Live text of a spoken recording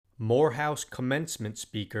Morehouse commencement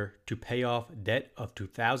speaker to pay off debt of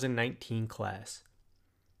 2019 class.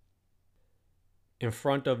 In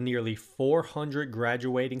front of nearly 400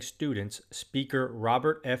 graduating students, Speaker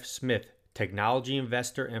Robert F. Smith, technology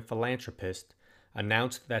investor and philanthropist,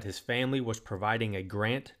 announced that his family was providing a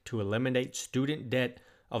grant to eliminate student debt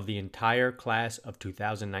of the entire class of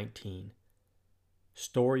 2019.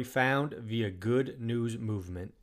 Story found via Good News Movement.